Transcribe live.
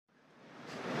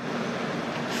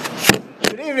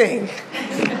evening.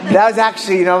 That was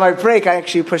actually, my break. I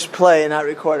actually pushed play and not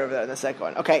record over there in the second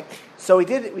one. Okay, so we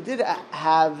did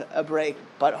have a break,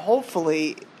 but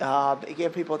hopefully it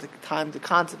gave people time to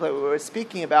contemplate what we were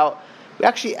speaking about. We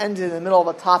actually ended in the middle of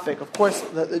a topic. Of course,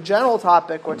 the general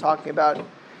topic we're talking about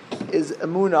is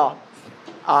Emunah,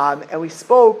 and we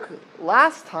spoke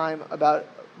last time about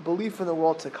belief in the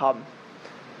world to come.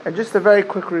 And just a very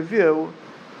quick review,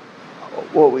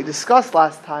 what we discussed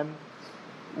last time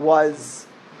was,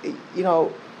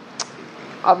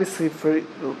 obviously for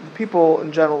the people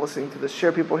in general listening to this,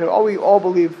 share people here, we all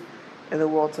believe in the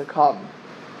world to come.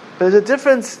 But there's a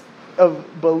difference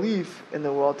of belief in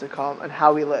the world to come and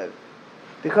how we live.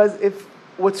 Because if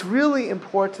what's really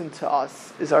important to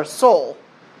us is our soul,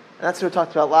 and that's what we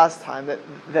talked about last time,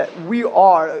 that we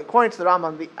are, according to the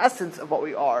Rambam, the essence of what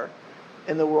we are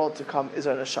in the world to come is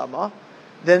our neshama,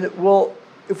 then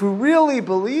if we really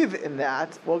believe in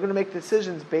that, we're going to make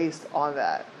decisions based on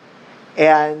that.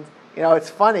 And, it's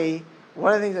funny,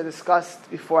 one of the things I discussed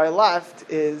before I left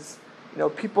is,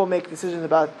 people make decisions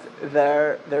about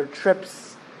their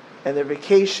trips and their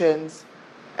vacations,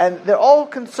 and they're all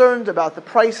concerned about the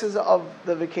prices of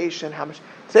the vacation, how much.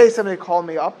 Today somebody called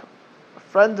me up, a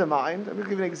friend of mine, let me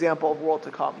give you an example of world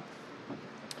to come.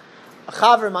 A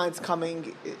chaver of mine's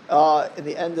coming in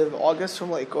the end of August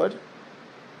from Lakewood.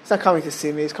 He's not coming to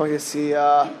see me. He's coming to see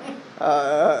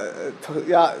Yahu,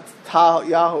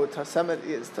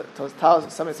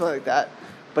 something like that.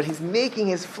 But he's making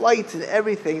his flights and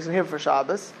everything. He's here for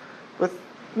Shabbos with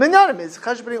minyanim. He's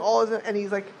cheshboning all of them, and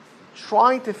he's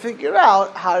trying to figure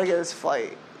out how to get his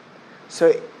flight.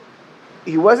 So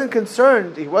he wasn't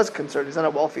concerned. He was concerned. He's not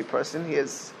a wealthy person. He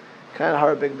is kind of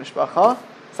a big mishpacha.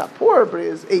 He's not poor, but he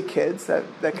has 8 kids.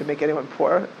 That can make anyone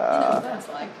poor. That's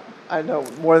like. I know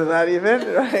more than that even,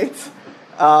 right?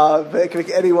 But it can make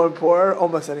anyone poor,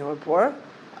 almost anyone poor,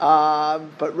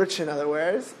 but rich in other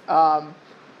ways.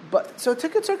 So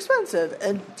tickets are expensive,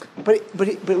 but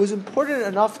it was important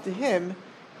enough to him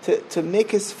to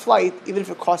make his flight, even if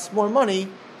it costs more money,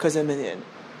 because I'm in.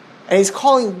 And he's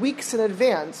calling weeks in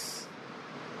advance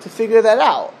to figure that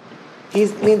out.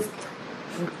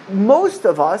 Most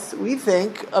of us, we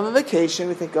think of a vacation,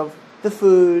 we think of the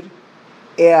food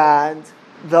and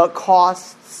the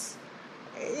costs,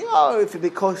 if it'd be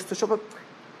close to shop,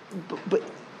 but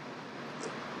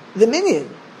the minyan.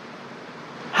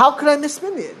 How could I miss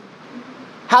minyan?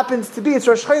 Happens to be it's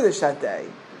Rosh Chodesh that day.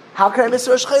 How can I miss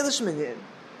Rosh Chodesh minyan?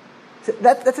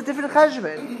 That's a different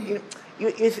cheshbon.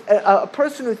 A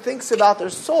person who thinks about their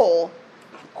soul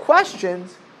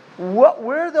questions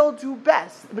where they'll do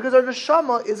best, because our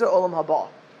neshama is our olam haba,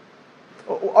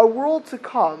 our world to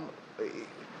come.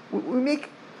 We make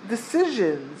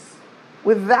decisions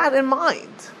with that in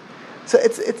mind. So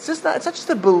it's not just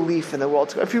a belief in the world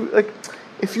to come.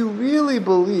 If you really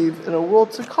believe in a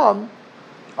world to come,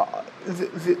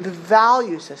 the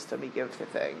value system you give to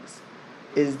things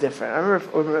is different. I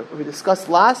remember we discussed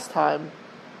last time.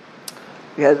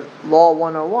 We had Law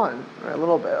 101, right? A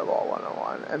little bit of Law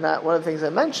 101, and that one of the things I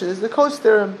mentioned is the Coase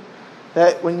theorem.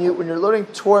 That when you're learning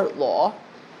tort law,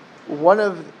 one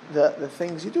of the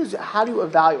things you do is how do you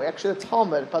evaluate? Actually, the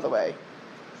Talmud, by the way,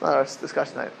 it's not our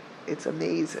discussion tonight. It's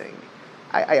amazing.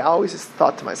 I always just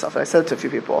thought to myself, and I said it to a few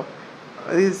people,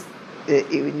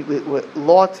 with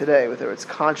law today, whether it's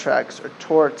contracts or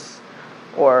torts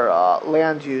or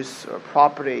land use or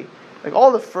property,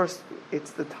 all the first,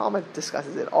 it's the Talmud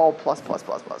discusses it all plus.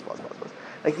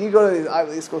 You go to these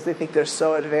Ivy League schools, they think they're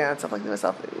so advanced. I'm like to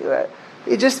myself,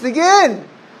 you just begin.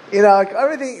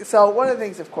 Everything. So one of the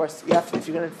things, of course, you have to, if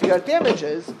you're going to figure out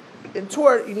damages in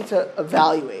tort, you need to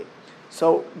evaluate.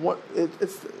 So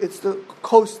it's the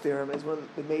Coase theorem is one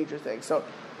of the major things. So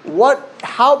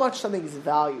how much something is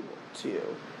valuable to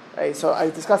you? Right? So I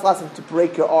discussed last time to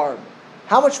break your arm.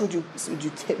 How much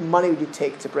money would you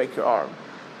take to break your arm?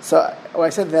 So what I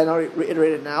said then, I'll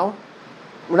reiterate it now.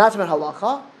 We're not talking about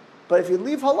halacha, but if you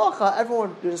leave halacha,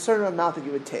 there's a certain amount that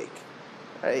you would take,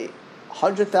 right?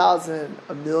 100,000,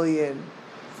 $1 million,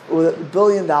 $1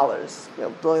 billion.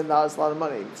 $1 billion is a lot of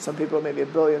money. Some people maybe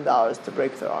 $1 billion to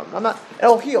break their arm.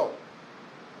 It'll heal.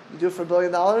 You do it for $1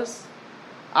 billion?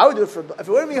 I would do it if it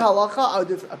wouldn't be halacha, I would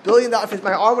do it for $1 billion. If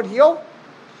my arm would heal,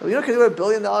 can you do it $1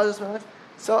 billion this life?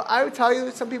 So I would tell you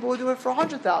that some people would do it for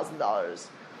 $100,000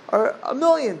 or $1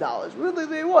 million. Really,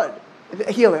 they would.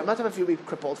 Healing. I'm not talking about if you'll be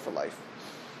crippled for life,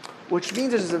 which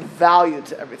means there's a value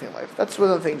to everything in life. That's one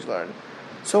of the things you learn.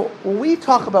 So when we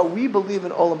talk about we believe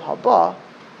in Olam Haba,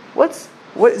 what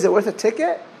is it worth a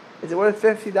ticket? Is it worth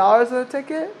 $50 on a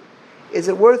ticket? Is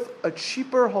it worth a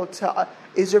cheaper hotel?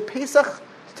 Is your Pesach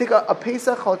to take a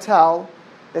Pesach hotel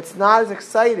that's not as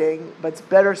exciting, but it's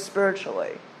better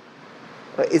spiritually.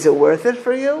 But is it worth it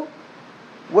for you?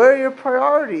 Where are your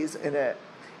priorities in it?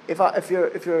 If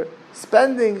you're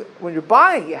spending, when you're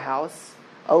buying a house,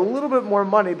 a little bit more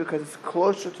money because it's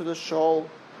closer to the shul,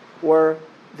 or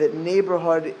the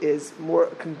neighborhood is more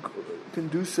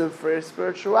conducive for your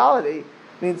spirituality,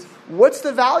 means what's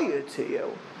the value to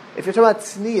you? If you're talking about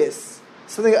tznius,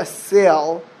 something, a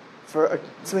sale for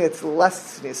something that's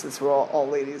less tznius, since we're all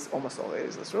ladies, almost all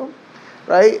ladies in this room,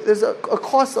 right? There's a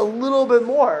cost a little bit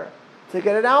more to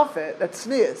get an outfit that's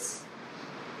tznius.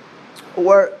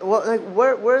 Or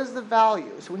where's the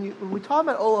value? So when we talk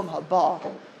about olam haba,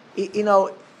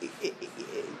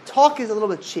 talk is a little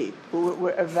bit cheap.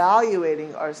 We're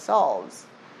evaluating ourselves.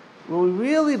 When we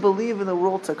really believe in the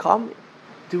world to come,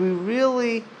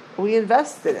 we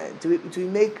invest in it? Do we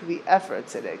make the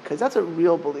efforts in it? Because that's a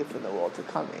real belief in the world to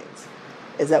come means,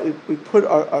 is that we put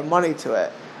our money to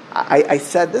it. I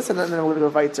said this, and then I'm going to go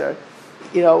weiter.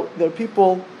 There are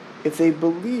people, if they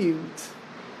believed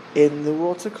in the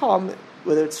world to come,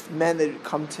 whether it's men that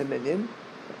come to Minyan,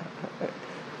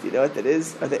 do you know what that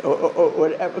is? Or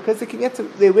whatever, because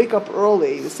they wake up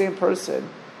early, the same person,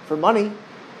 for money.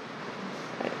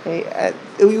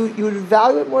 You would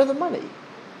value it more than money.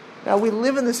 Now we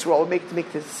live in this world, to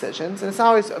make the decisions, and it's not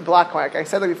always black and white. I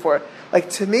said that before.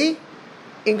 To me,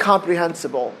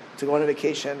 incomprehensible to go on a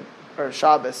vacation or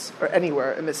Shabbos or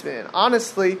anywhere in this Minyan.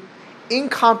 Honestly,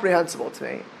 incomprehensible to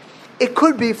me. It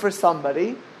could be for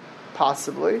somebody,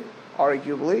 possibly,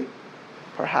 arguably,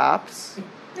 perhaps,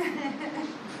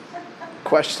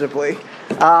 questionably,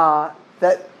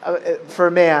 that for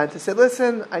a man to say,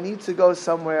 "Listen, I need to go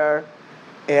somewhere,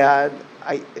 and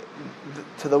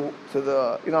to the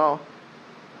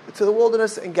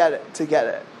wilderness and get it."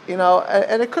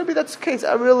 And it could be that's the case.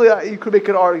 You could make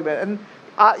an argument, and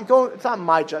it's not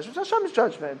my judgment; it's Hashem's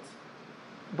judgment.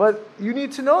 But you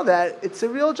need to know that it's a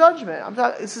real judgment.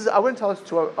 I wouldn't tell this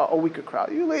to a weaker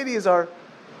crowd. You ladies you're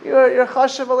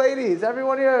chasheva ladies.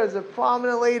 Everyone here is a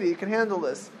prominent lady. You can handle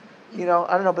this. I don't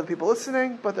know about the people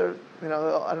listening, but I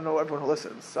don't know everyone who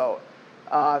listens. So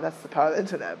that's the power of the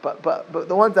internet. But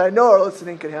the ones that I know are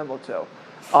listening can handle it too.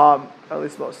 Or at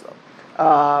least most of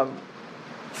them.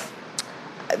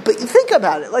 But you think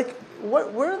about it.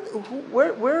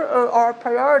 Where are our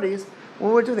priorities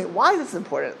when we're doing it? Why is this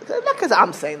important? Not because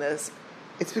I'm saying this.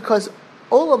 It's because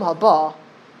olam haba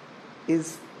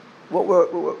is what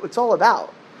it's all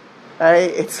about.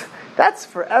 Right? That's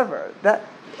forever.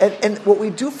 And what we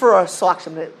do for our socks.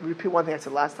 I'm going to repeat one thing I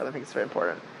said last time. I think it's very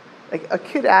important. A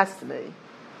kid asked me,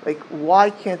 why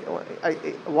can't I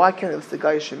listen to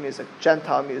Geisha music,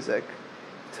 Gentile music,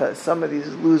 to some of these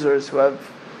losers who have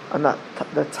on the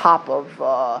top of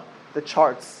the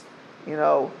charts?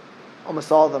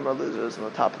 Almost all of them are losers on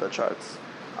the top of the charts.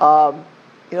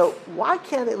 Why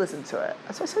can't they listen to it?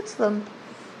 So I said to them,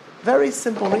 very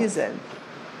simple reason.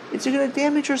 It's you're going to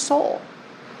damage your soul.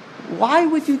 Why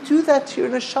would you do that to your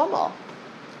neshama?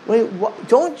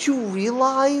 Don't you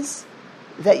realize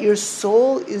that your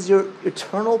soul is your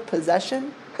eternal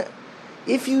possession?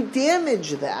 If you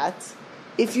damage that,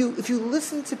 if you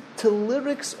listen to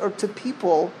lyrics or to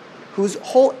people whose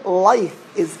whole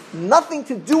life is nothing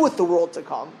to do with the world to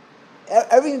come,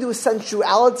 everything to do with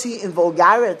sensuality and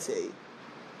vulgarity,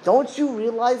 don't you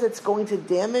realize it's going to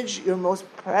damage your most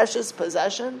precious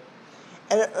possession?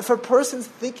 And if a person's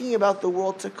thinking about the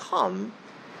world to come,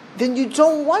 then you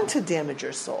don't want to damage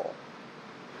your soul.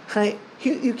 Right?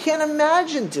 You can't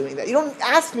imagine doing that. You don't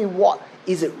ask me, what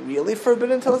is it really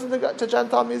forbidden to listen to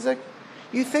Gentile music?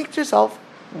 You think to yourself,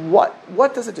 what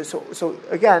does it do? So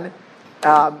again,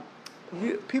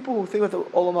 people who think about the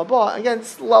olam haba, again,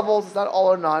 it's levels. It's not all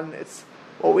or none. It's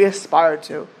what we aspire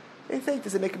to. They think,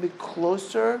 does it make me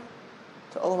closer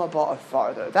to olam haba or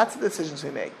farther? That's the decisions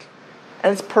we make,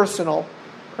 and it's personal,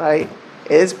 right?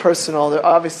 It is personal. There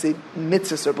are obviously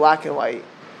mitzvahs are black and white,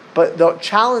 but the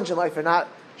challenge in life are not,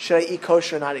 should I eat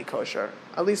kosher or not eat kosher?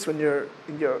 At least when you're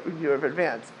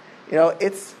advanced.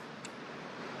 It's,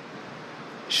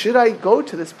 should I go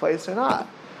to this place or not?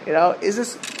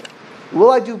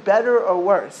 Will I do better or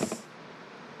worse?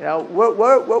 Where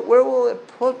will it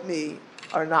put me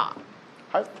or not?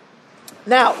 Right?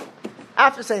 Now,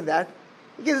 after saying that,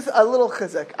 it gives us a little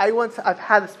chizuk. I've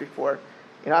had this before.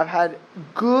 I've had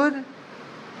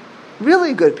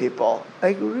really good people.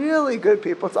 Really good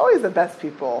people. It's always the best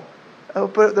people.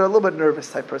 But they're a little bit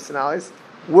nervous type personalities.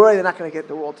 Worry they're not going to get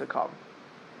the world to come.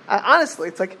 Honestly,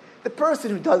 it's like the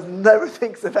person who never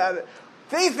thinks about it.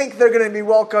 They think they're going to be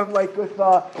welcome, with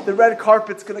the red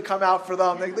carpet's going to come out for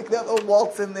them. They'll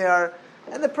waltz in there.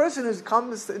 And the person who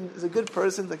comes is a good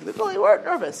person. They're really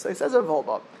nervous. So he says a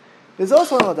volba. There's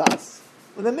also an Ladas.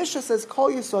 When the Mishnah says,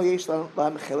 Kol Yisrael yesh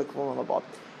lahem chelik v'olam haba,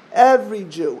 every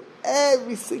Jew,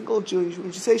 every single Jew, when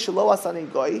you say Shelo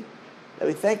Asani Goy, that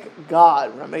we thank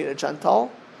God when I made a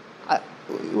Gentile,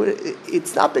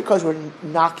 it's not because we're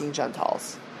knocking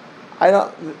Gentiles.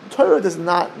 Torah does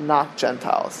not knock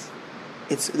Gentiles.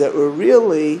 It's that we're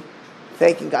really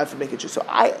thanking God for making Jews. So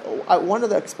one of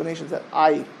the explanations that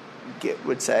I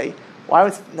would say, why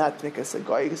would it not make us a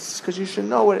Goy? Because you should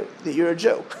know that you're a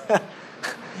Jew.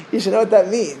 You should know what that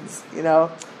means.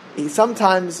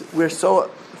 Sometimes we're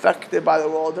so affected by the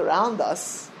world around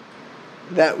us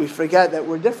that we forget that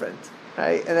we're different,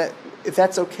 right? And that if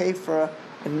that's okay for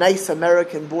a nice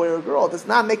American boy or girl, it does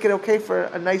not make it okay for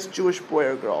a nice Jewish boy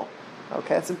or girl.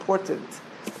 Okay, that's important.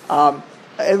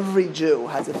 Every Jew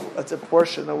has a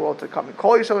portion in the world to come.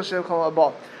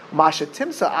 Masha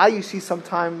Timsa, you see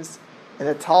sometimes in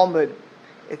the Talmud,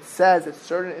 it says that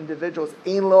certain individuals,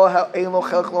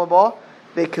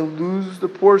 they can lose the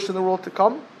portion in the world to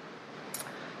come.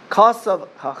 Kasav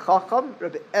HaChacham,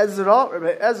 Rabbi Ezra.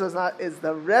 Rabbi Ezra is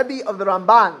the Rebbe of the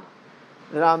Ramban.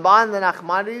 The Ramban, the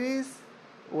Nachmanides,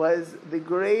 was the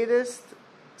greatest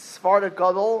Sephardic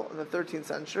Gadol in the 13th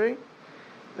century.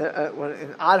 When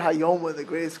in Ad Hayom, one of the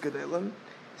greatest Gedolim.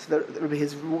 So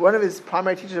one of his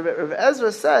primary teachers, Rabbi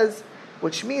Ezra, says,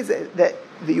 which means that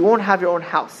you won't have your own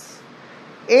house.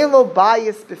 That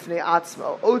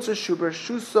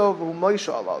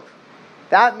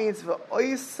means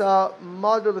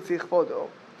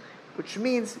which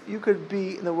means you could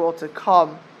be in the world to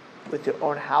come with your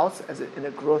own house in a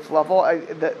growth level.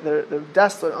 The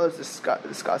Dessler and others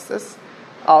discuss this.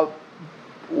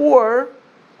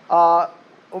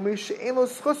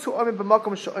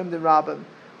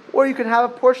 Or you can have a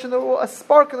portion of the world, a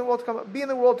spark in the world to come, be in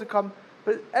the world to come.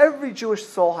 But every Jewish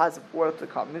soul has a world to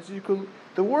come.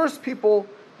 The worst people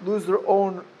lose their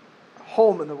own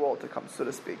home in the world to come, so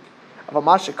to speak. Of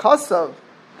Amasha Kasav,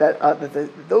 that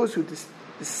those who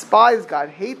despise God,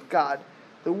 hate God,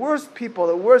 the worst people,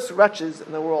 the worst wretches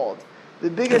in the world, the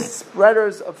biggest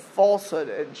spreaders of falsehood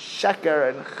and sheker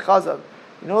and chazav,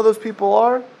 you know what those people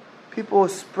are? People who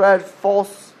spread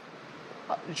false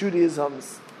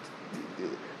Judaisms,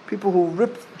 people who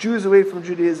rip Jews away from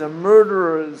Judaism,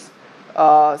 murderers,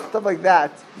 stuff like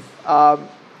that.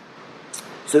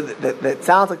 So that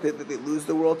sounds like they lose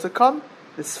the world to come.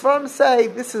 The Sfarim say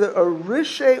this is a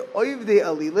Rishe Oivdei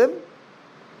Alilim,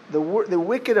 the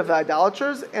wicked of the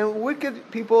idolaters, and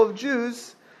wicked people of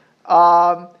Jews.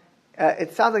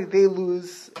 It sounds like they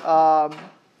lose the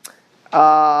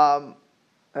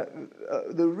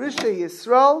Rishe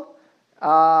Yisrael,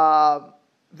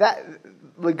 that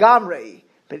Legamrei.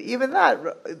 But even that,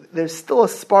 there's still a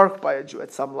spark by a Jew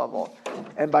at some level.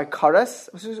 And by Kares,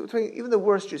 even the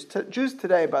worst Jews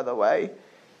today, by the way,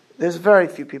 there's very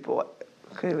few people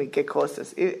who can even get close to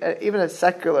this. Even a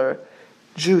secular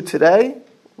Jew today,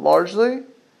 largely,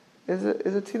 is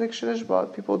a Tinik Shinish,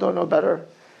 but people don't know better.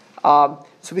 But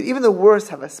even the worst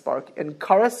have a spark. And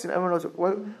Kares, everyone knows,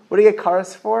 what do you get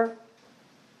Kares for?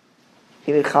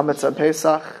 Eating Chametz on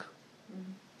Pesach.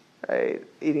 Right?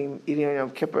 Eating on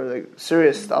Yom Kippur, like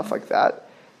serious stuff like that.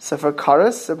 So for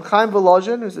Karas, Chaim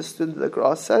Volozhin, who's a student of the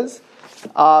Gross, says,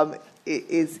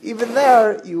 it's even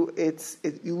there. You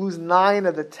lose 9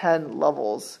 of the 10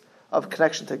 levels of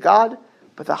connection to God,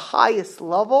 but the highest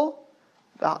level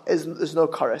is no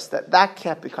Karas. That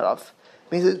can't be cut off.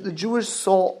 It means that the Jewish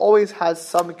soul always has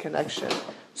some connection.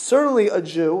 Certainly, a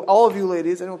Jew, all of you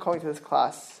ladies, anyone coming to this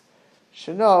class,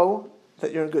 should know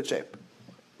that you're in good shape.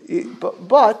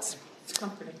 But it's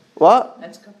comforting. What?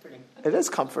 That's comforting. It is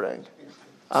comforting.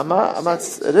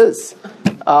 It is.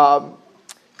 That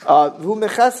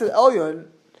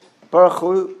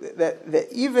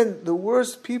even the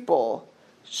worst people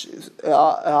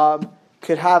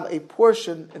could have a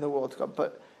portion in the world to come.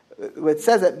 But it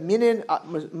says that minin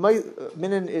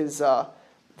is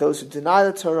those who deny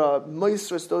the Torah,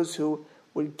 moisrus, those who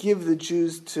would give the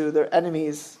Jews to their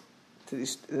enemies, to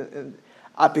these.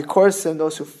 Apikorsim,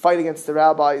 those who fight against the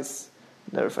rabbis,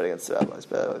 never fight against the rabbis,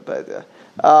 but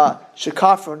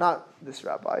Shekafar, not this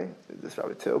rabbi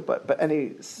too, but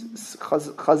any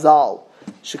Chazal,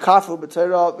 Shekafar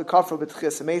b'Torah, V'kafar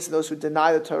b'Tchias Mason, those who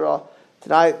deny the Torah,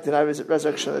 deny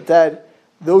resurrection of the dead,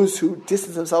 those who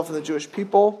distance themselves from the Jewish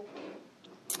people,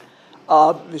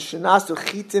 V'Shinasu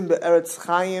Chitim be'Eretz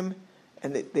Chaim,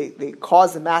 and they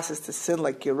cause the masses to sin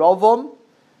like Yerovam.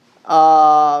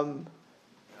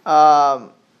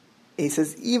 He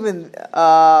says even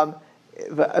the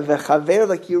chaver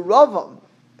like Yeravam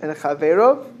and a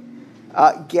chaverov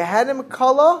Gehenim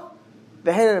kala,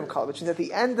 which means at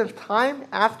the end of time,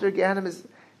 after Gehenim is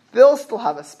they'll still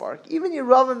have a spark. Even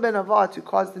Yeravam ben Avat, who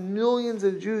caused the millions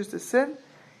of Jews to sin,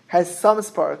 has some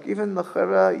spark. Even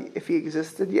L'chera, if he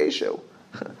existed, Yeshu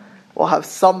will have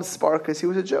some spark because he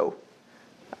was a Jew.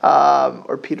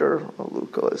 Or Peter, or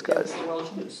Luke, all those guys. They're all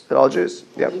Jews. They're all Jews,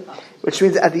 yeah. Which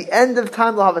means at the end of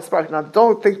time they'll have a spark. Now,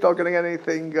 don't think they're going to get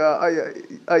anything,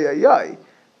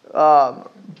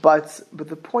 but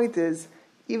the point is,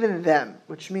 even them,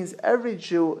 which means every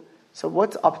Jew. So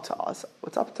what's up to us?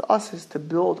 What's up to us is to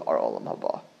build our Olam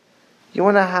Haba. You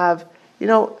want to have,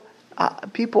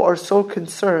 people are so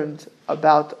concerned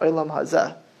about Olam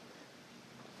Hazeh.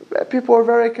 People are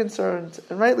very concerned,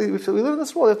 and rightly, if we live in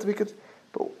this world, we have to be concerned.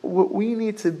 But we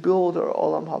need to build our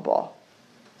Olam Haba.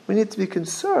 We need to be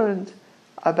concerned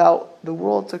about the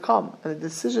world to come and the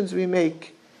decisions we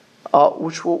make,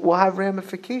 which will have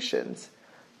ramifications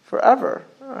forever.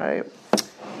 All right?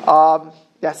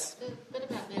 Yes? What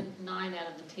about the 9 out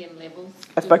of the 10 levels?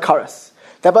 That's by Karas.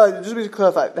 Just to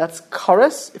clarify, that's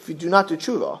Karas if you do not do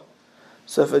tshuva.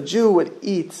 So if a Jew would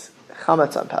eat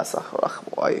chametz on Pesach,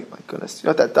 my goodness, you know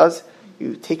what that does?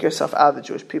 You take yourself out of the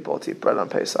Jewish people to eat bread on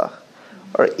Pesach.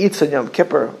 Or eats on Yom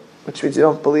Kippur, which means you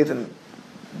don't believe in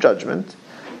judgment.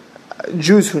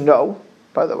 Jews who know,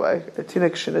 by the way,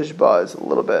 Etinik Shinishba is a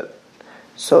little bit,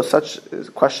 so such is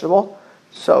questionable.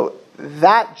 So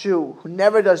that Jew who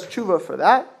never does tshuva for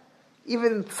that,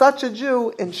 even such a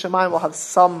Jew in Shemaim will have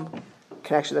some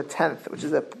connection to the 10th, which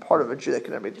is a part of a Jew that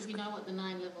can never be. Do you know what the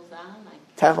 9 levels are?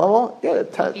 10th level? Yeah, the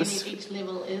 10th. Each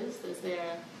level is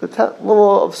there... The 10th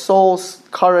level of souls,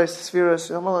 Kares,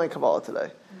 Spheres, I'm only Kabbalah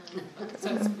today.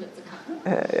 So it splits Yeah.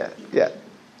 I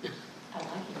like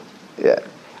it. Yeah.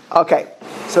 Okay.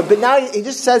 So, but now he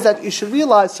just says that you should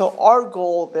realize, so our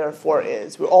goal, therefore,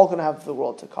 is we're all going to have the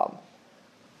world to come.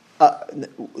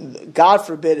 God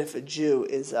forbid if a Jew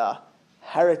is a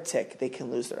heretic, they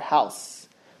can lose their house,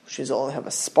 which means they'll only have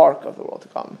a spark of the world to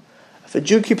come. If a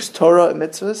Jew keeps Torah and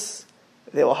mitzvahs,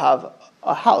 they will have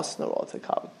a house in the world to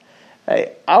come.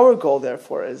 Right? Our goal,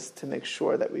 therefore, is to make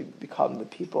sure that we become the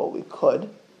people we could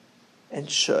and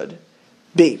should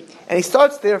be. And he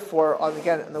starts, therefore,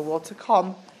 in the world to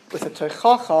come, with a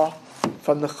Teichacha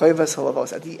from the Chovos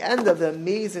HaLevavos. At the end of the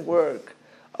amazing work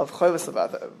of Chovos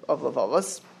of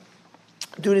Levavos,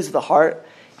 duties of the heart,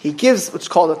 he gives what's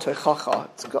called a Teichacha.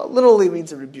 It literally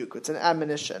means a rebuke. It's an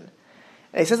admonition.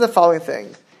 And he says the following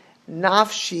thing: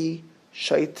 Nafshi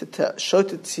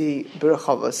shotati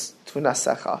b'rechavos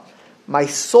tvunasecha. My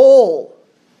soul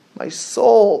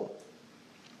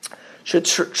should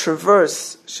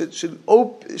traverse, should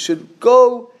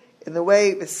go in the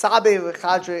way should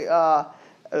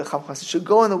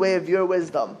go in the way of your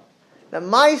wisdom. Now,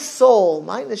 my soul,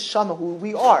 my neshama, who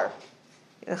we are,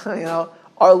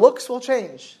 our looks will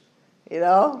change.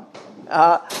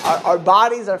 Our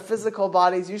bodies, our physical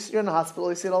bodies. You're in the hospital,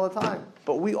 you see it all the time.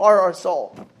 But we are our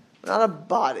soul, not a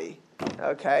body.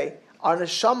 Okay, our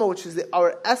neshama, which is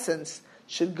our essence,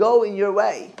 should go in your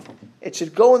way. It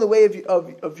should go in the way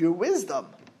of your wisdom.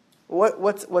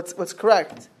 What's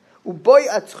correct? Uboy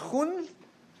atchun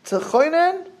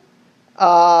tchoinen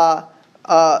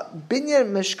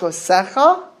binyan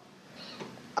mishkosecha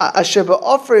asher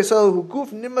ba'ofer yisrael hu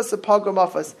guf nimas apagam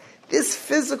afas. This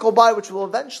physical body, which will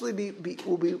eventually be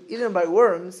eaten by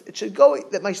worms, it should go.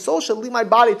 That my soul should lead my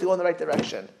body to go in the right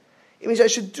direction. It means I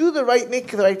should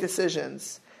make the right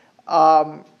decisions.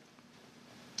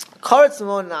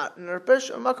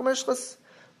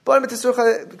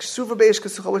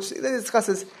 Which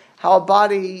discusses how a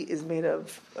body is made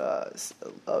of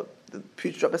the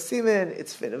putrid drop of semen,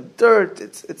 it's made of dirt,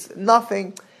 it's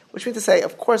nothing. Which means to say,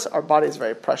 of course, our body is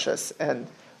very precious and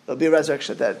there'll be a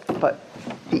resurrection of the dead. But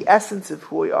the essence of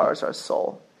who we are is our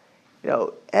soul.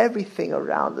 Everything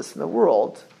around us in the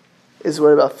world is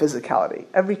worried about physicality.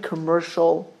 Every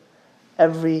commercial,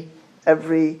 every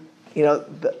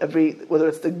whether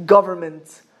it's the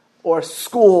government or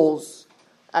schools,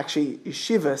 actually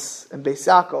yeshivas and Beis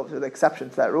Yaakov are the exception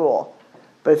to that rule.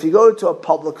 But if you go to a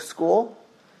public school,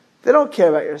 they don't care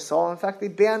about your soul. In fact, they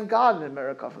ban God in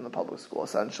America from the public school,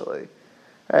 essentially.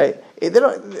 Right? They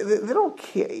don't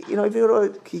care. If you go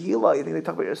to Kehillah, you think they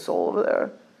talk about your soul over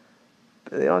there?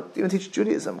 They don't even teach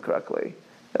Judaism correctly.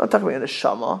 They don't talk about your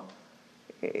neshama.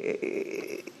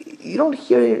 You don't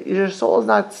hear your soul is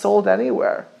not sold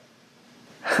anywhere.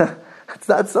 It's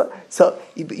not so.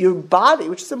 Your body,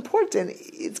 which is important,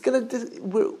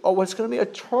 what's going to be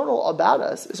eternal about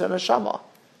us is our neshama.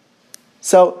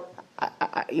 So,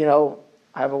 I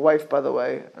have a wife, by the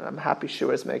way, and I'm happy she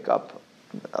wears makeup.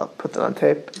 I'll put that on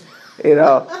tape.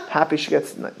 Happy she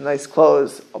gets nice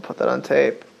clothes. I'll put that on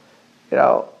tape.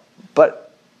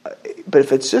 But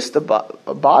if it's just a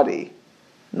body,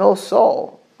 no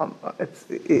soul,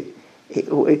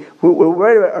 We're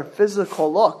worried about our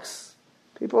physical looks.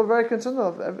 People are very concerned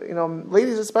of,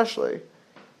 ladies especially.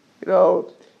 They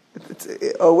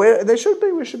should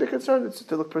be. We should be concerned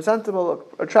to look presentable,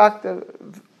 look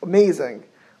attractive, amazing.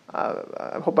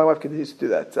 I hope my wife continues to do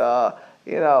that.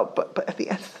 But at the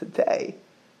end of the day,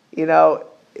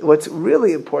 what's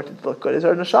really important to look good is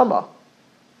our neshama,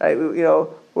 right?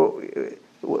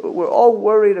 We're all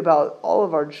worried about all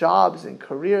of our jobs and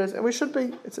careers, and we should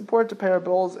be. It's important to pay our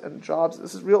bills and jobs.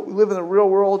 This is real. We live in the real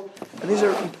world, and these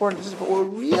are important. But what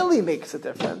really makes a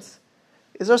difference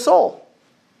is our soul.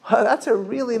 That's what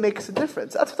really makes a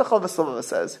difference. That's what the Chovos HaLevavos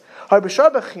says.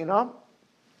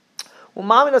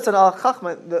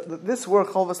 This work,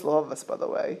 Chovos HaLevavos, by the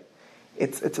way,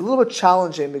 it's a little bit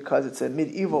challenging because it's a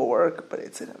medieval work, but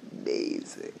it's an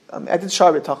amazing. I did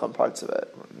Shar B'Tachon parts of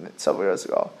it several years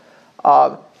ago.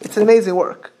 It's an amazing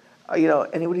work,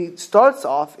 and what he starts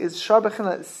off is Shar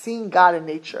B'China, seeing God in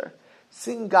nature,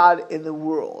 seeing God in the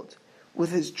world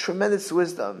with His tremendous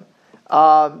wisdom,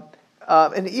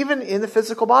 and even in the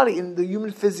physical body, in the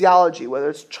human physiology, whether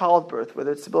it's childbirth,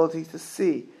 whether it's the ability to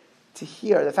see, to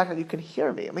hear, the fact that you can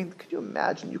hear me. I mean, could you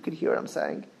imagine you could hear what I'm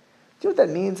saying? Do you know what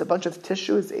that means? A bunch of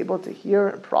tissue is able to hear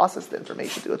and process the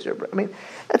information to go to your brain. I mean,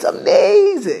 it's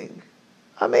amazing.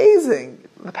 Amazing,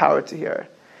 the power to hear.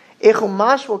 So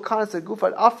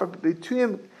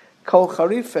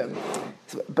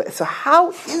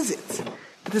how is it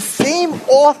that the same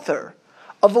author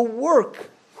of a work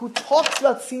who talks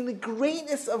about seeing the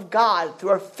greatness of God through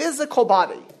our physical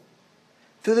body,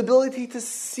 through the ability to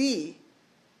see,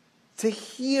 to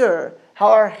hear how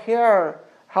our hair,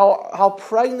 how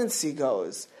pregnancy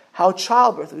goes, how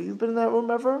childbirth. Have you been in that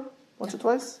room ever? Once or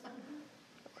twice?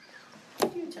 A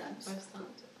few times.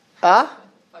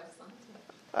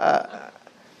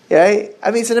 Yeah,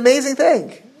 I mean, it's an amazing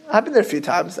thing. I've been there a few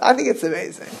times. I think it's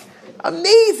amazing.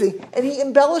 Amazing. And he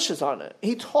embellishes on it.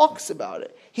 He talks about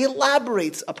it. He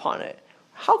elaborates upon it.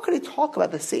 How could he talk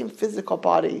about the same physical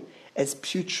body as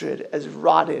putrid, as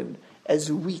rotten, as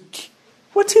weak?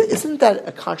 Isn't that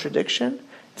a contradiction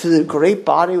to the great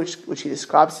body which he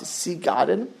describes to see God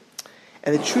in?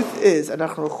 And the truth is,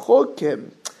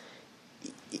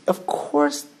 of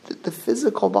course, the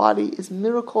physical body is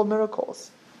miracle of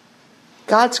miracles.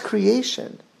 God's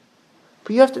creation.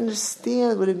 But you have to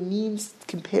understand what it means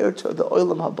compared to the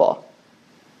Olam Haba.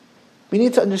 We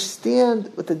need to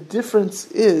understand what the difference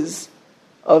is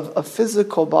of a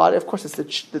physical body. Of course,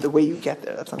 it's the way you get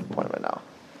there. That's not the point right now.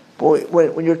 But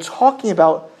when you're talking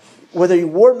about whether you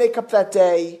wore makeup that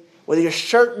day, whether your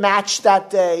shirt matched that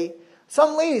day,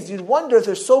 some ladies, you'd wonder if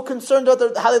they're so concerned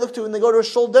about how they look to when they go to a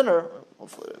shul dinner. Or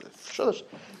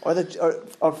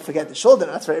forget the shul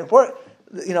dinner, that's very important.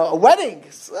 A wedding.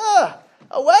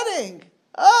 A wedding.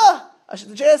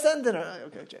 The JSN dinner.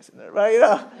 Okay, JSN dinner, right?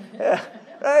 Yeah.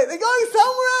 Right? They're going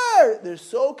somewhere. They're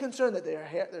so concerned that their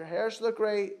hair should look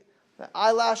great, their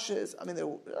eyelashes. I mean,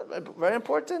 they're very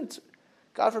important.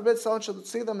 God forbid someone should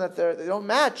see them that they don't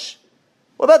match.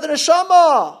 What about the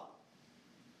neshama?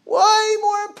 Way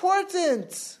more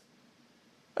important.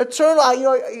 Eternal.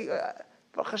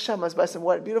 Baruch Hashem, I was by some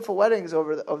beautiful weddings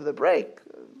over the break,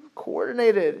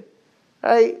 coordinated,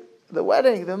 right? The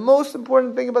wedding. The most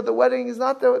important thing about the wedding is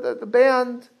not the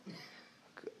band.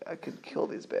 I could kill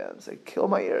these bands. I kill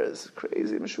my ears.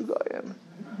 Crazy, Meshugayim.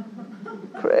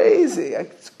 Crazy.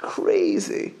 It's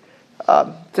crazy.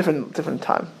 Different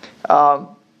time.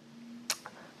 But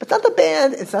it's not the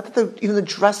band. It's not that even the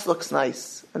dress looks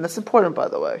nice, and that's important, by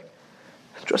the way.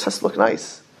 The dress has to look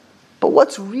nice. But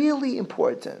what's really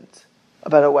important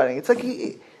about a wedding? It's like,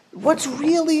 what's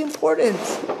really important?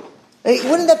 Hey,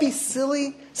 wouldn't that be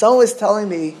silly? Someone was telling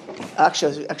me,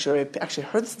 actually I heard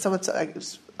this. Someone said,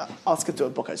 I'll skip to a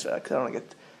book I just read because I don't want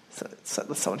to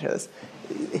let someone hear this.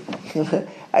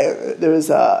 There was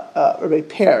Rabbi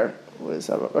Per, who was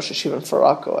a Rosh Hashiva in Far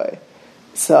Rockaway.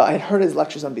 So I had heard his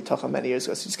lectures on Bitachon many years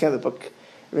ago. So he just came to the book.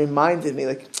 It reminded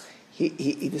me,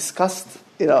 he discussed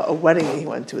a wedding that he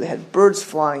went to. They had birds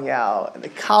flying out, and the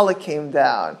kala came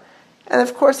down, and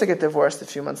of course they get divorced a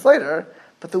few months later.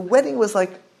 But the wedding was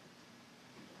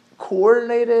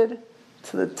coordinated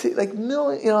to the $1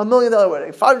 million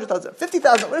wedding, 500,000,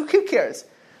 50,000. Who cares?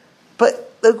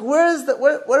 But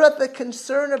what about the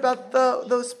concern about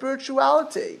the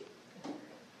spirituality?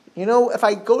 If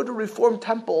I go to Reformed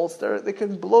temples, they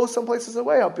can blow some places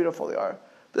away how beautiful they are.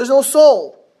 There's no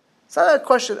soul. It's not a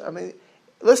question. I mean,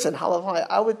 listen, halavai,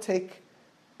 I would take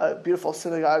a beautiful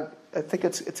synagogue. I think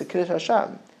it's a Kiddush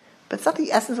Hashem. But it's not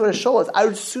the essence of what a shul is. I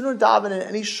would sooner daven in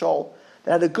any shul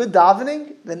that had a good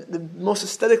davening than the most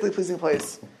aesthetically pleasing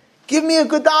place. Give me a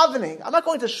good davening. I'm not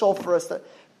going to shul first.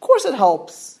 course it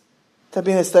helps to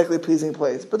be in a aesthetically pleasing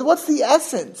place. But what's the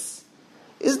essence?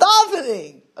 Is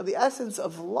davening. The essence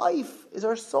of life is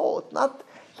our soul. It's not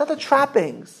the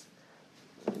trappings.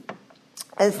 And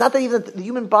it's not that even the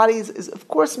human body is of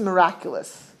course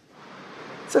miraculous.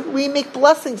 So we make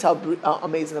blessings how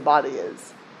amazing the body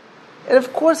is. And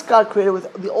of course God created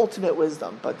with the ultimate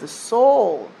wisdom. But the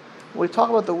soul, when we talk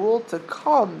about the world to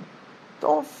come,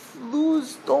 don't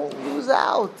lose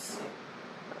out.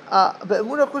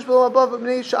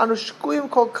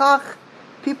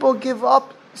 People give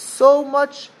up so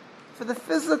much for the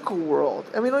physical world,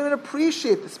 and we don't even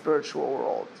appreciate the spiritual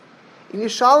world. We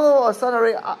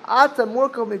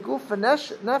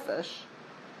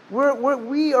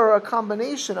are a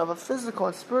combination of a physical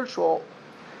and spiritual.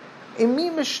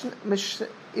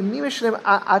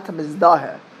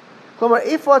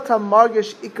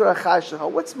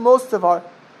 What's most of our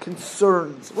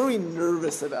concerns? What are we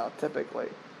nervous about typically?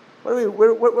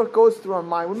 What goes through our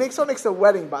mind? Someone makes a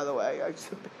wedding, by the way, or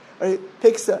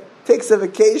takes a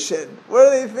vacation. What are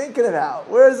they thinking about?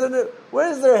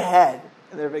 Where's their head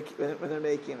when they're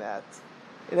making that?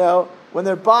 When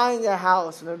they're buying a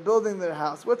house, when they're building their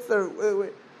house, what's their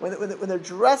when they're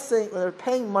dressing, when they're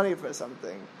paying money for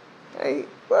something? Hey,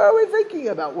 what are we thinking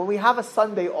about when we have a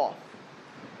Sunday off,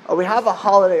 or we have a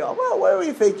holiday off? Well, what are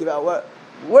we thinking about?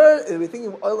 Where are we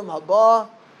thinking of Olam Haba?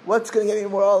 What's going to get me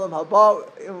more Olam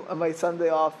Haba on my Sunday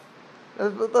off?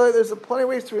 There's plenty of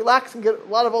ways to relax and get a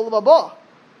lot of Olam Haba.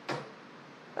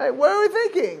 Right, what are we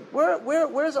thinking?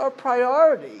 Where's our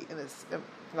priority in this? And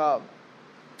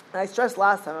I stressed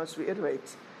last time, I'll just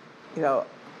reiterate,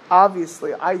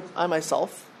 obviously, I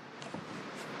myself,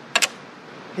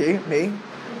 me,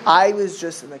 I was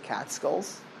just in the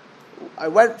Catskills. I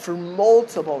went for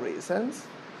multiple reasons.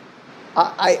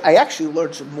 I actually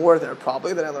learned more there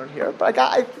probably than I learned here, but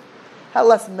I had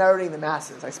less meriting the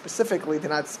masses. I specifically did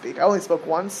not speak. I only spoke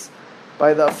once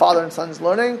by the father and son's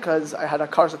learning because I had a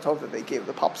karsa tov that they gave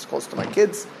the popsicles to my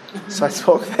kids, so I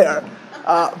spoke there.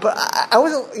 But I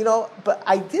wasn't, but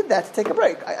I did that to take a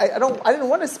break. I didn't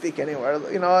want to speak anywhere,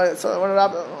 so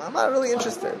I'm not really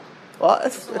interested. Well,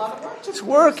 it's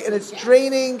work and it's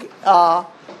draining, but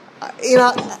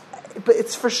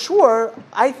it's for sure,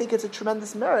 I think it's a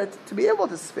tremendous merit to be able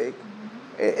to speak.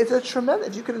 It's a tremendous,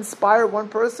 if you can inspire one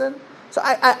person. So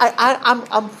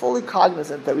I'm fully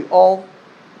cognizant that we all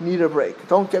need a break.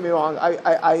 Don't get me wrong.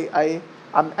 I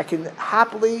can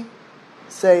happily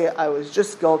say I was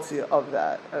just guilty of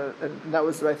that, and that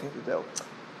was the right thing to do.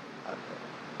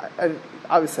 I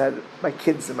obviously had my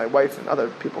kids and my wife and other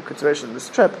people consideration in this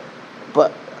trip,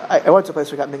 but I went to a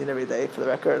place where I got minyan every day, for the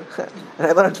record, and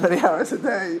I learned 20 hours a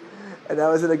day, and I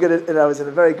was in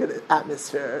a very good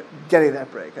atmosphere getting that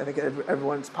break. I think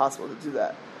everyone's possible to do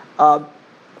that.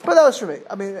 But that was for me.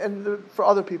 I mean, and for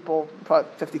other people,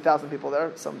 probably 50,000 people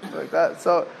there, something like that.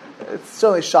 So it's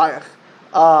certainly shayach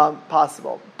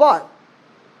possible. But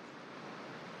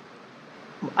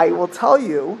I will tell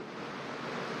you,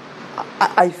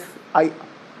 I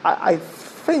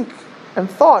think and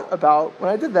thought about when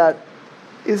I did that,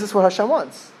 is this what Hashem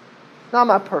wants? Now, I'm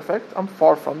not perfect. I'm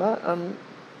far from that.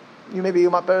 You're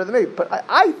not better than me. But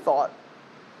I thought,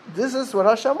 this is what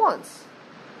Hashem wants.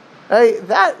 Right?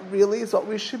 That really is what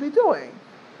we should be doing.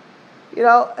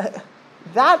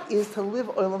 That is to live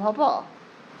Olam Haba.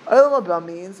 Olam Haba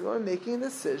means when we're making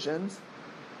decisions,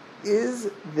 is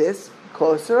this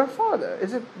closer or farther?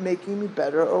 Is it making me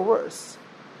better or worse?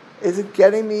 Is it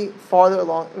getting me farther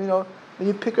along? When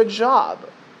you pick a job,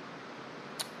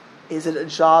 is it a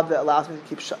job that allows me to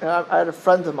keep... I had a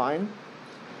friend of mine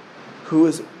who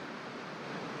was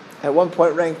at one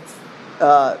point ranked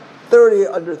 30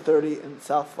 under 30 in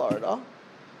South Florida.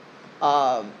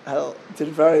 Did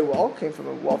very well, came from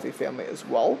a wealthy family as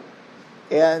well.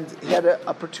 And he had an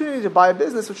opportunity to buy a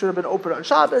business which would have been open on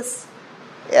Shabbos.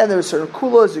 And there were certain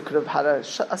kulas, you could have had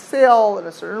a sale in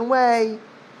a certain way.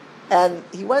 And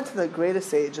he went to the greatest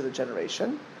sage of the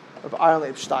generation, of Aaron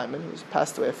Leib Steinman, who's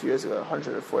passed away a few years ago,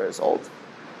 104 years old,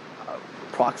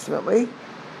 approximately.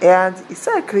 And he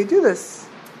said, could he do this?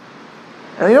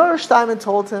 And you know what Steinman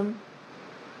told him?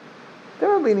 There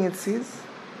are leniencies,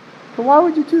 but why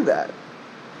would you do that?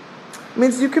 It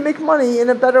means you can make money in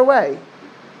a better way.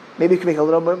 Maybe you can make a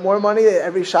little bit more money.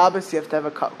 Every Shabbos you have to have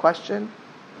a question.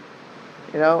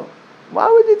 Why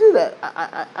would you do that?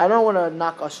 I don't want to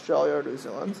knock Australia or New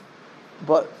Zealand,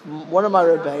 but one of my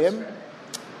rebbeim,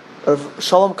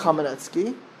 Shalom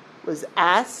Kamenetsky, was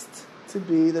asked to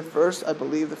be the first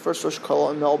Rosh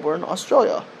Kollel in Melbourne,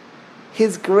 Australia.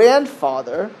 His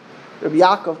grandfather, Rabbi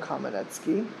Yaakov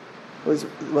Kamenetsky, was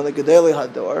one of the Gedolei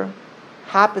Hador,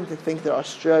 happened to think that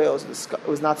Australia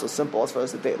was not so simple as far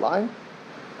as the date line,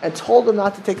 and told him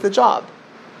not to take the job.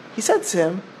 He said to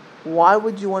him, why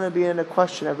would you want to be in a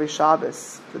question every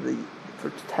Shabbos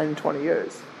for 10, 20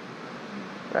 years?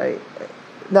 Right?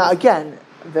 Now, again,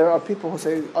 there are people who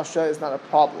say Australia is not a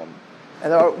problem.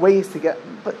 And there are ways to get...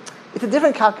 But it's a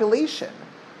different calculation.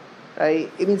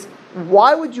 Right? It means,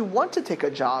 why would you want to take a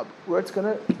job where it's going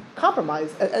to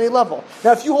compromise at any level?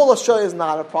 Now, if you hold Australia is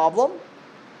not a problem,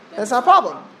 then it's not a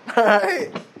problem.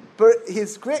 Right? But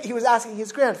he was asking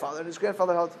his grandfather, and his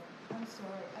grandfather held... I'm sorry,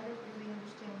 I don't really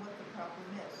understand what the problem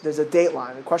is. There's a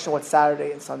dateline. The question what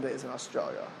Saturday and Sunday is in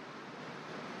Australia.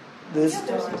 There's a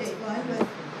dateline, but...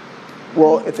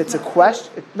 Well, if it's a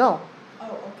question... No. Oh,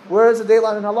 okay. Where is the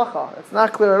dateline in halacha? It's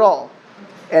not clear at all.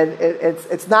 And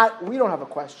it's not... We don't have a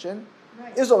question.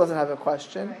 Right. Israel doesn't have a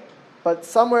question. Right. But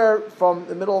somewhere from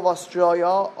the middle of Australia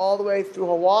all the way through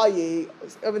Hawaii,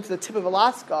 even to the tip of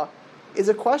Alaska, is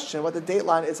a question what the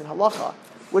dateline is in halacha.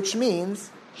 Which means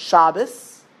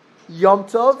Shabbos, Yom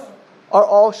Tov are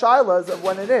all shilas of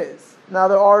when it is. Now,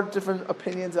 there are different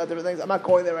opinions about different things. I'm not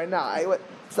going there right now. I'm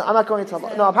not going to...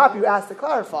 No, I'm happy you asked to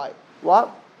clarify.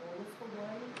 What?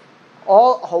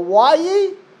 All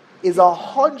Hawaii is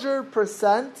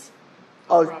 100%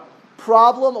 a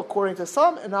problem according to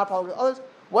some and not a problem to others.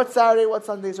 What Saturday, what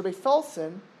Sundays? Rabbi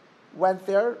Felsen went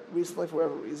there recently for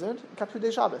whatever reason and kept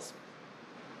 2-day Shabbos.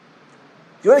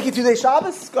 You want to keep 2-day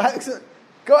Shabbos? Go ahead.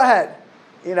 Go ahead.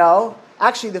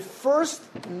 Actually, the first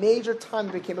major time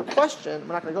it became a question,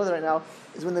 we're not going to go there right now,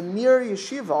 is when the Mir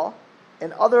Yeshiva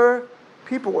and other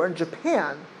people were in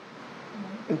Japan,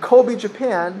 in Kobe,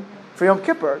 Japan, for Yom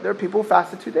Kippur. There are people who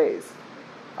fasted 2 days.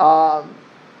 Because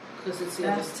it's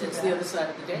the other side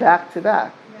of the day. Back to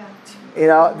back.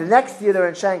 Yeah. The next year they're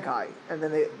in Shanghai, and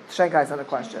then Shanghai's not a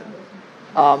question.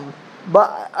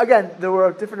 But again, there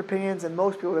were different opinions, and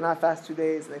most people did not fast 2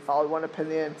 days, and they followed one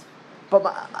opinion. But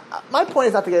my point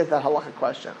is not to get into that halakha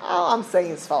question. All I'm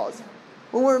saying is as follows.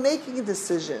 When we're making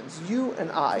decisions, you and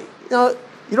I, you don't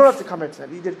have to come here tonight,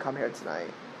 but you did come here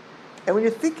tonight. And when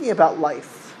you're thinking about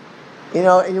life,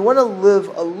 and you want to live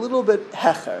a little bit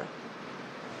hecher.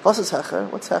 What's hecher?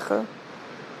 What's hecher?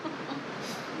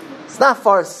 It's not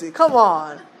Farsi. Come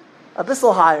on. A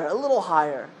little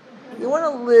higher. You want to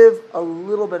live a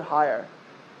little bit higher.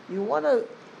 You want to,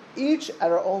 each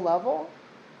at our own level,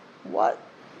 what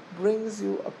brings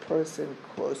you a person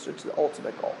closer to the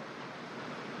ultimate goal?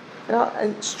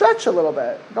 And stretch a little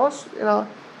bit.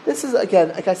 This is, again,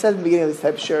 like I said in the beginning of this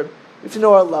type of shir, we have to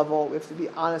know our level. We have to be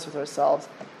honest with ourselves.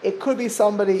 It could be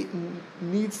somebody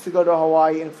needs to go to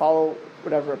Hawaii and follow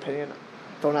whatever opinion.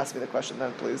 Don't ask me the question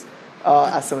then, please.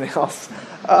 Ask somebody else.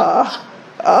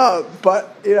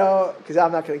 But, because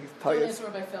I'm not going to tell you. Don't answer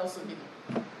Rabbi Felsen.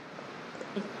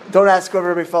 Don't ask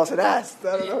whoever Rabbi Felsen asked.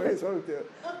 I don't know what he's supposed to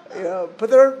do. But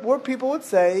there were people would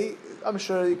say, I'm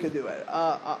sure you could do it.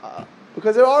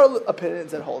 Because there are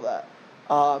opinions that hold that.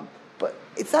 But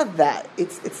it's not that.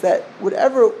 It's that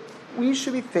whatever we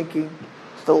should be thinking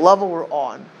to the level we're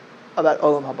on about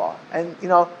Olam Haba. And,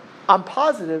 I'm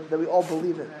positive that we all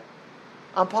believe in it.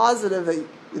 I'm positive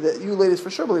that you ladies for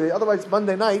sure believe it. Otherwise,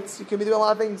 Monday nights, you could be doing a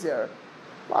lot of things here.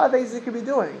 A lot of things you could be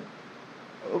doing.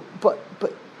 But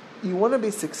you want to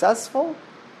be successful?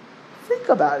 Think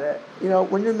about it,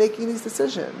 when you're making these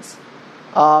decisions.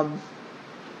 When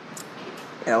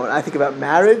I think about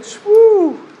marriage,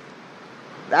 woo,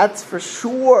 that's for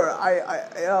sure.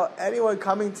 Anyone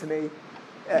coming to me,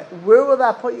 where will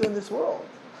that put you in this world?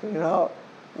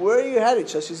 Where are you headed?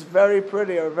 She's very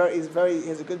pretty, or he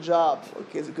has a good job.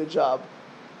 Okay, he has a good job.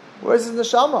 Where's his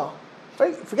neshama?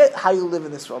 Forget how you live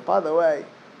in this world. By the way,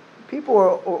 people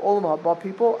or Olam Haba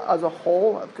people as a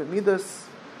whole have good midas.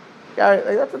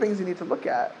 That's the things you need to look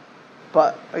at.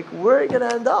 But where are you going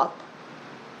to end up?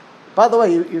 By the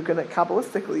way, you're going to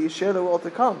kabbalistically you share the world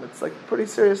to come. It's pretty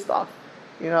serious stuff.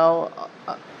 You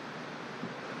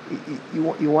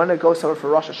want to go somewhere for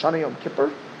Rosh Hashanah Yom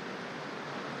Kippur,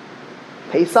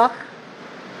 Pesach.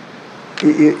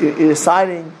 You're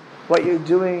deciding what you're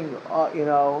doing.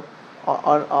 Well,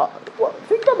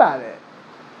 think about it.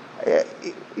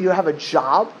 You have a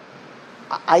job.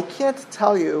 I can't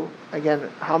tell you again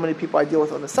how many people I deal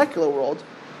with in the secular world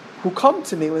who come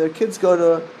to me when their kids go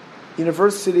to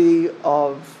University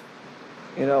of,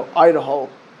 Idaho,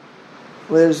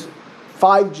 where there's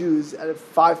 5 Jews out of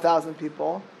 5,000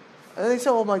 people, and they say,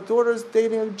 "Well, my daughter's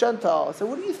dating a Gentile." I said,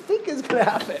 "What do you think is going to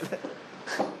happen?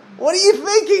 What are you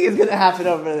thinking is going to happen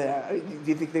over there? Do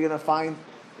you think they're going to find,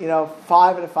 5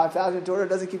 out of 5,000? Your daughter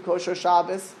doesn't keep kosher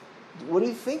Shabbos. What do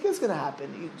you think is going to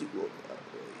happen?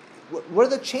 What are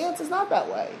the chances? Not that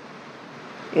way.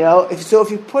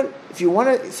 If you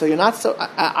want to, so you're not so.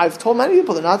 I've told many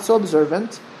people they're not so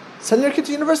observant, Send your kid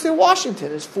to University of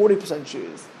Washington. It's 40%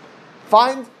 Jews.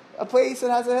 Find a place that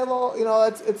has a Hillel.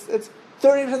 It's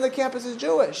 30% of the campus is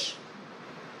Jewish.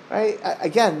 Right?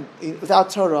 Again, without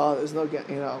Torah, there's no,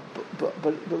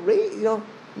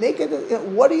 make it.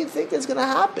 What do you think is going to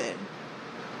happen?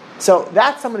 So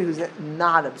that's somebody who's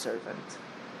not observant.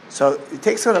 So you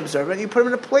take someone observant, you put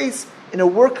them in a place in a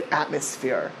work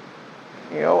atmosphere.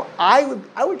 I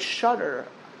would shudder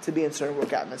to be in certain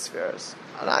work atmospheres,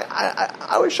 and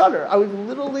I would shudder. I would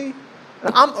literally.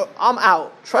 I'm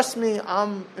out. Trust me.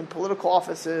 I'm in political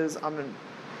offices. I'm in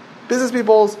business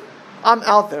people's. I'm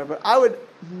out there, but I would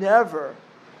never,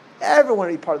 ever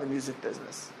want to be part of the music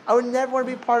business. I would never want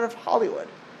to be part of Hollywood,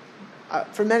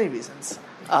 for many reasons.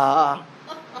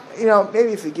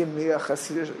 Maybe if you give me a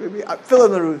Hasidic, maybe fill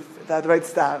in the roof, if I had the right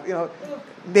staff,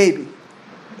 maybe.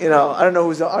 I don't know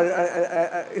who's,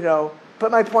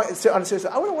 but my point is, on a serious,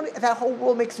 I wouldn't want to, that whole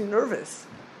world makes me nervous.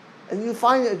 And you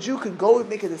find that a Jew could go and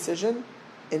make a decision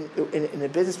in a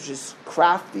business which is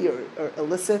crafty or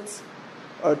illicit,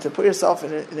 or to put yourself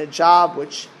in a job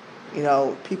which,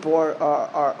 people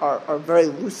are very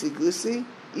loosey-goosey.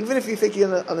 Even if you think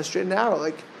you're on the straight and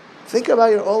narrow, think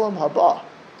about your olam haba.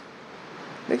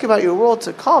 Think about your world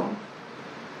to come.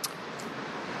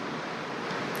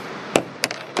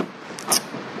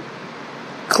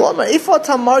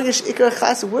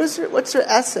 What's your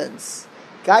essence?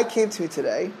 Guy came to me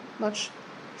today,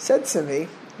 said to me,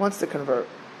 wants to convert.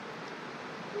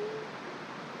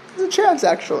 There's a chance,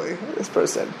 actually, this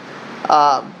person.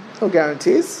 No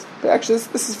guarantees, but actually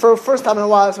this is for the first time in a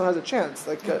while someone has a chance,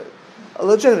 a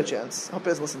legitimate chance. I hope he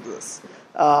doesn't listen to this.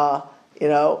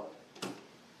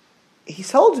 He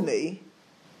told me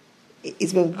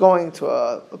he's been going to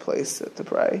a place to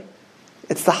pray.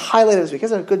 It's the highlight of his week. He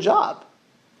has a good job.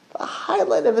 The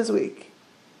highlight of his week.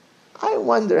 I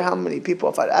wonder how many people,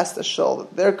 if I'd asked the shul,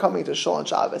 that they're coming to shul on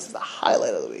Shabbos, is the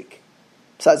highlight of the week.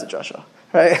 Besides the drasha,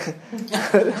 right?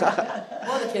 Or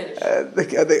the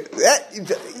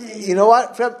Kiddush. You know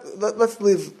what? Let's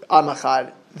leave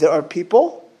Amachad. There are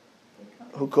people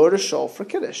who go to shul for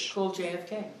Kiddush. Called JFK.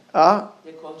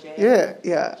 They call JFK.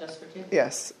 Yeah. Just for Kiddush.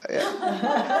 Yes.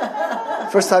 Yeah.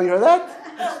 First time you heard that?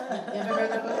 Never heard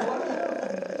that before.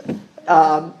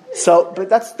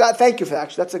 Thank you for that.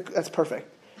 Actually, that's perfect.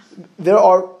 There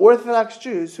are Orthodox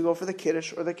Jews who go for the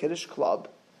Kiddush or the Kiddush club,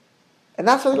 and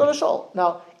that's why they go to shul.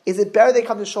 Now, is it better they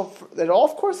come to shul at all?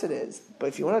 Of course it is. But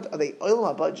if you want to, are they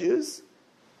Olam Haba Jews?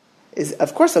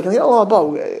 Of course they're going to get Olam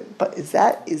Haba. But is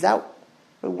that?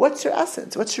 What's your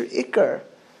essence? What's your ikar?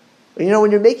 When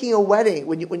you're making a wedding,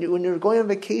 when you're going on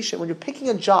vacation, when you're picking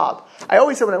a job. I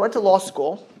always said when I went to law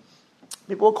school,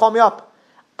 people would call me up.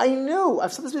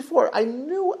 I've said this before, I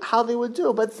knew how they would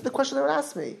do, but it's the question they would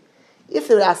ask me. If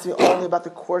they would ask me only about the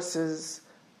courses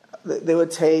that they would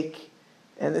take,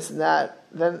 and this and that,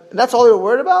 and that's all they were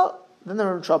worried about, then they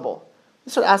were in trouble.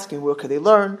 They started asking, where could they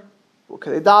learn? Where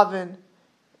could they daven?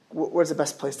 Where's the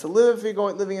best place to live if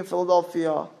you're living in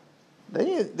Philadelphia? Then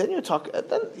you talk,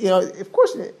 of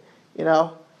course,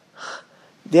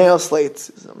 Daniel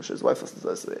Slate, I'm sure his wife listens to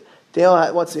this.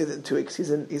 Daniel wants to meet in 2 weeks. He's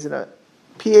in a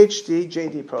PhD,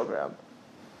 JD program.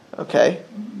 Okay?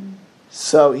 Mm-hmm.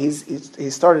 So he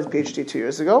started his PhD 2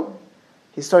 years ago.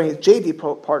 He's starting his JD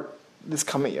part this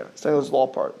coming year. He's starting his law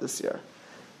part this year.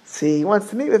 See, he wants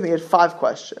to meet with me. He had 5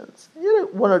 questions. He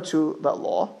had 1 or 2 about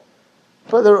law.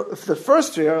 But the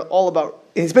first 3 are all about,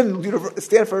 he's been at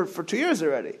Stanford for 2 years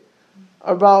already,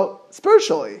 about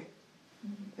spiritually.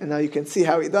 And now you can see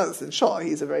how he does in Shul.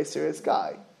 He's a very serious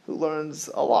guy who learns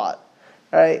a lot.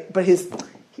 Right? But he's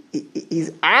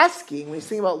asking, when he's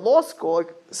thinking about law school,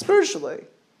 spiritually,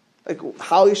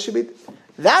 how he should be.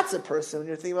 That's a person when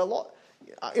you're thinking about law.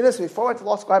 Before I went to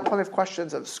law school, I had plenty of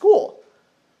questions of school,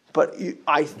 but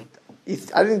I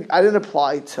didn't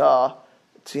apply to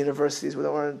universities where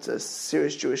there weren't a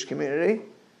serious Jewish community.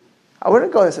 I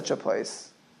wouldn't go to such a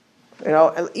place.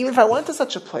 And even if I went to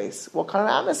such a place, what kind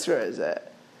of atmosphere is it?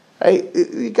 Right?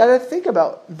 You got to think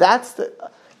about that's what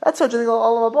you're thinking of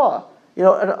Olam Haba.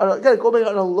 Again, go back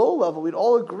on a low level, we'd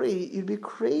all agree you'd be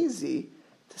crazy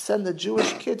to send a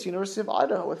Jewish kid to University of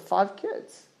Idaho with 5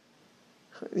 kids.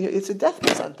 It's a death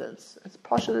sentence. It's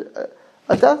partially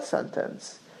a death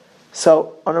sentence.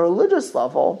 So, on a religious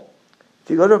level, if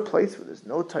you go to a place where there's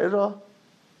no Torah,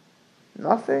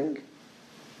 nothing.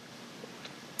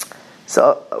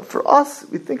 So, for us,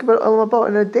 we think about Olam Haba,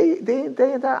 and a day and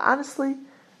that, honestly,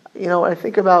 when I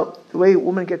think about the way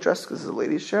women get dressed, because it's a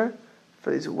ladies' share, for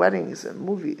these weddings and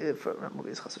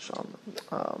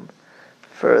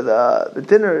for the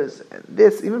dinners and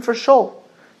this, even for shul.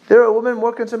 There are women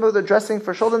more concerned about the dressing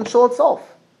for shul than shul itself.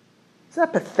 Isn't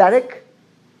that pathetic?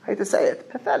 I hate to say it,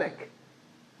 pathetic.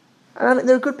 And I mean,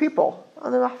 they're good people.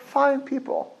 And they're fine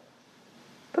people.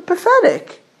 But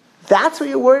pathetic. That's what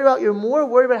you're worried about? You're more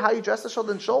worried about how you dress the shul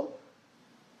than shul?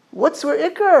 What's your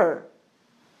ikr?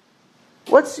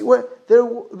 There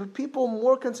are people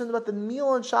more concerned about the meal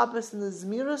on Shabbos and the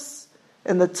Zmiris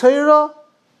and the Torah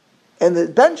and the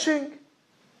benching.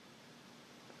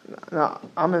 No,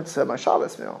 I'm into my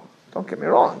Shabbos meal. Don't get me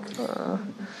wrong.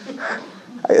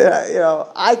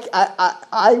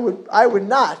 I would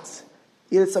not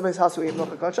eat at somebody's house who eat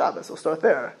milk on Shabbos. We'll start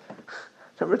there.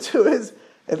 Number two is,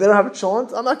 if they don't have a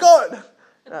cholent, I'm not going.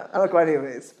 I'm not going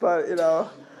anyways. But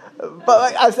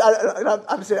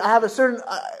I'm saying I have a certain.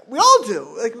 We all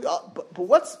do. But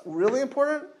what's really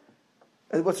important?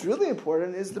 What's really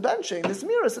important is the benching, the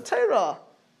zmiras, the Torah,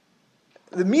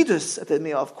 the midas at the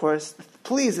meal, of course.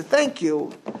 Please, the thank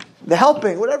you, the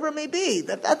helping, whatever it may be.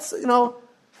 That's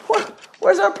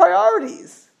where's our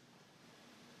priorities?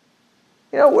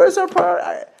 Where's our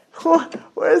priority?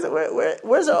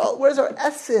 Where's our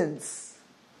essence?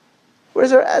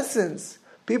 Where's our essence?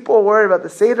 People are worried about the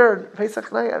Seder and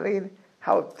Pesach night. I mean,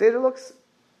 how Seder looks.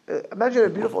 Imagine a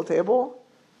beautiful table,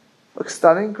 looks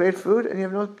stunning, great food, and you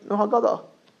have no Haggadah.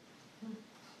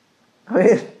 I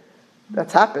mean,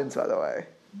 that happens, by the way.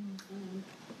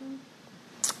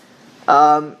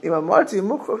 The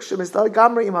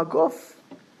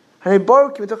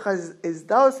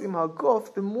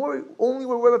more only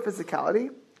we're worried about physicality,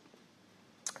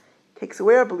 takes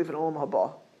away our belief in Olam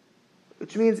Haba,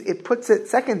 which means it puts it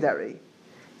secondary.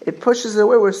 It pushes it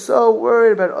away. We're so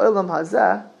worried about Olam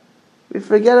Hazeh, we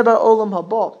forget about Olam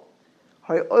Haba.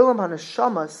 Olam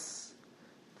HaNeshamas,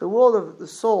 the world of the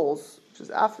souls, which is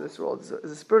after this world, is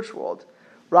a spiritual world.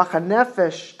 Rach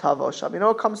HaNefesh Tavosham. You know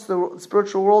what comes to the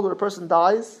spiritual world when a person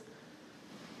dies?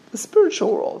 The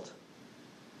spiritual world.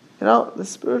 The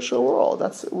spiritual world.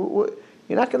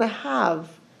 You're not going to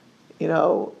have,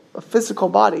 a physical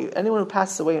body. Anyone who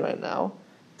passes away right now,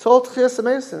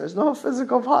 there's no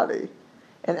physical body.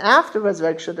 And after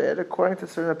resurrection, according to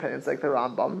certain opinions, like the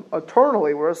Rambam,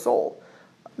 eternally we're a soul.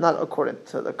 Not according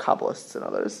to the Kabbalists and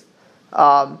others.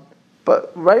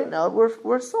 But right now,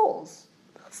 we're souls.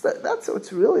 That's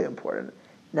what's really important.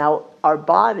 Now, our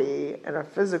body and our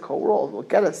physical world will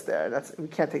get us there. We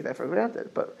can't take that for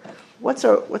granted. But what's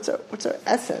our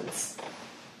essence?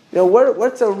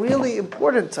 What's really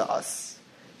important to us?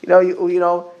 My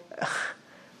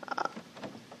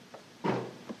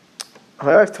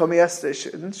wife told me yesterday.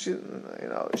 She was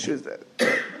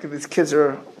these kids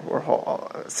were home,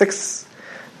 6.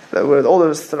 They were the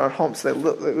oldest in our home, so the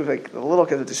little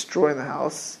kids are destroying the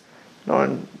house. No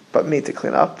one but me to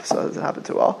clean up, so it doesn't happen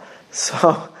too well.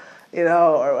 So,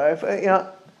 our wife,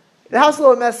 the house is a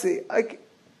little messy. It's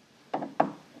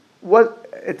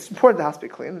important the house be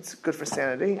clean. It's good for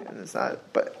sanity, and it's not.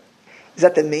 But is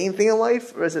that the main thing in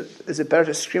life, or is it better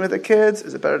to scream at the kids?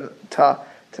 Is it better to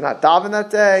not daven that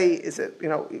day? Is it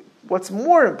what's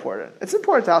more important? It's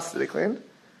important the house to be clean.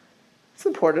 It's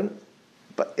important,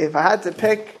 but if I had to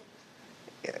pick,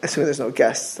 assuming there's no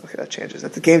guests, okay, that changes.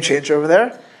 That's a game changer over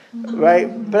there, right?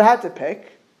 But I had to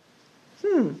pick.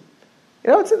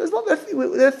 There are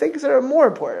things that are more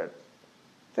important.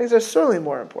 Things are certainly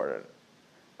more important.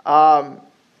 The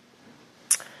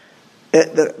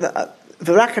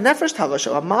Rach HaNefesh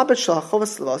Tavasho, Hamabet Shel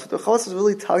HaChovos Levos, what the Chovos is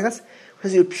really telling us,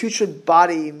 because your putrid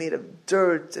body made of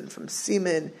dirt and from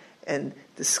semen and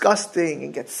disgusting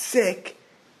and gets sick,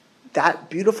 that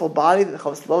beautiful body that the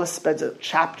Chovos Levos spends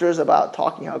chapters about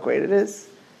talking how great it is,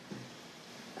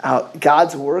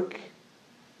 God's work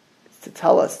is to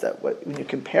tell us that when you're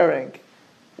comparing,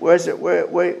 where are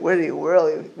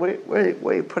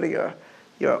you putting your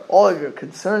all of your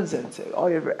concerns into, all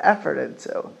of your effort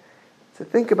into? To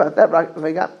think about that,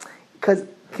 because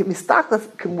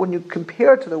when you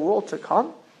compare it to the world to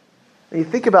come, and you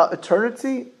think about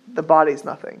eternity, the body's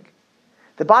nothing.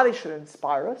 The body should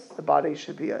inspire us. The body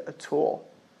should be a tool.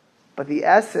 But the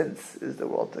essence is the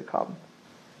world to come.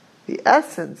 The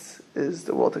essence is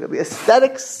the world to come. The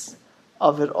aesthetics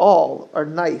of it all are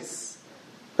nice,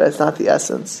 but it's not the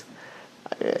essence.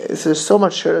 There's so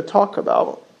much here to talk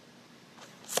about.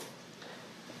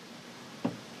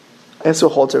 And so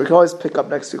hold here. We can always pick up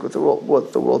next week with the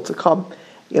world to come.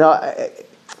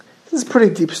 This is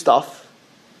pretty deep stuff.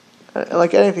 And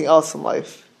like anything else in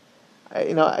life,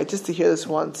 just to hear this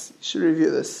once, you should review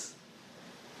this.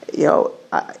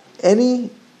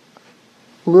 Any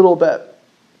little bit,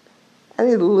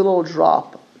 any little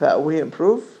drop that we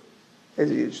improve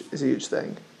is a huge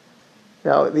thing. The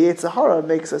Yetzer Hara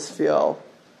makes us feel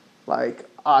like,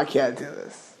 I can't do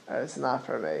this. It's not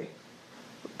for me.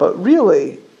 But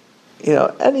really,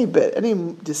 any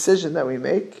decision that we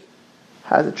make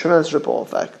has a tremendous ripple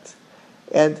effect.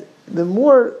 And the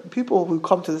more people who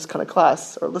come to this kind of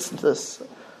class or listen to this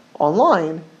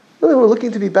online, really we're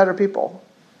looking to be better people.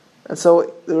 And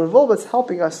so the Revolva is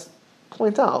helping us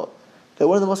point out that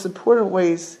one of the most important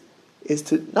ways is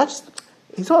to not just,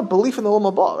 he's talking about belief in the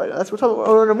Olam Haba, right? That's what we're talking about,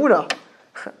 or in Emunah.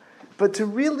 But to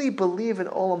really believe in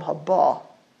Olam Haba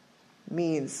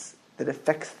means that it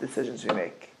affects the decisions we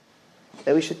make.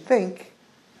 That we should think,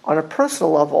 on a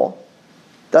personal level,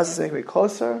 does this make me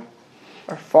closer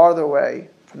or farther away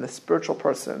from the spiritual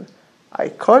person I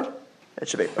could and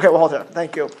should be? Okay, well, hold on.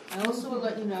 Thank you. I also will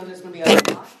let you know there's going to be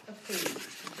a lot of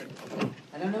food.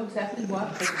 I don't know exactly what,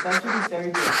 but the budget is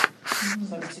very big.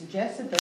 So I would suggest that